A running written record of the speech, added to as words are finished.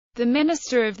The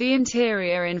Minister of the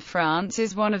Interior in France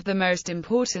is one of the most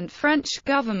important French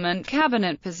government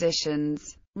cabinet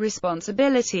positions.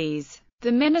 Responsibilities.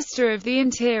 The Minister of the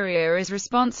Interior is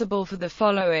responsible for the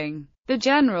following: the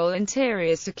general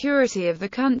interior security of the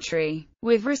country,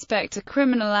 with respect to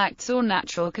criminal acts or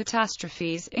natural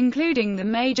catastrophes, including the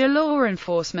major law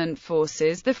enforcement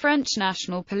forces, the French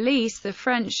National Police, the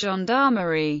French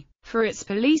Gendarmerie, for its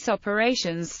police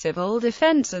operations, Civil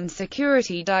Defense and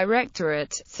Security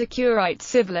Directorate, Sécurité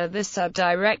Civile, the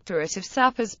Subdirectorate of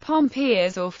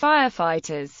Sapeurs-Pompiers or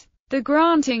Firefighters, the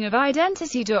granting of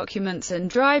identity documents and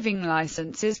driving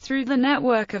licenses through the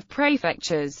network of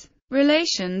prefectures,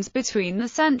 relations between the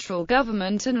central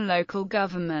government and local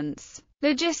governments,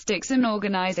 logistics and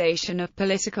organization of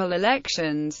political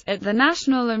elections, at the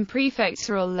national and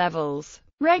prefectural levels,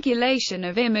 regulation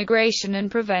of immigration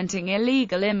and preventing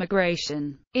illegal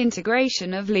immigration,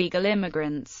 integration of legal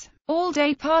immigrants. All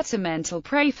departmental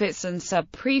prefects and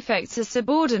sub-prefects are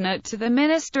subordinate to the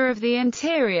Minister of the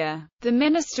Interior. The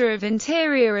Minister of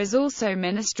Interior is also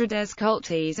Ministre des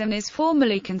Cultes and is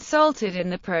formally consulted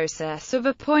in the process of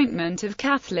appointment of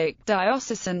Catholic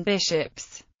diocesan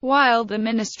bishops, while the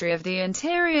Ministry of the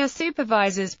Interior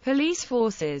supervises police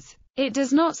forces. It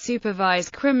does not supervise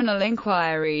criminal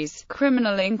inquiries.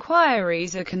 Criminal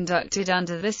inquiries are conducted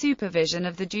under the supervision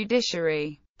of the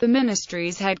judiciary. The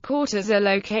ministry's headquarters are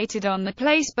located on the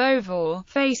Place Beauvau,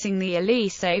 facing the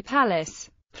Élysée Palace.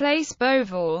 Place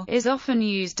Beauvau is often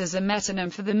used as a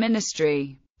metonym for the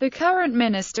ministry. The current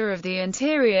Minister of the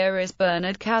Interior is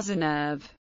Bernard Cazeneuve.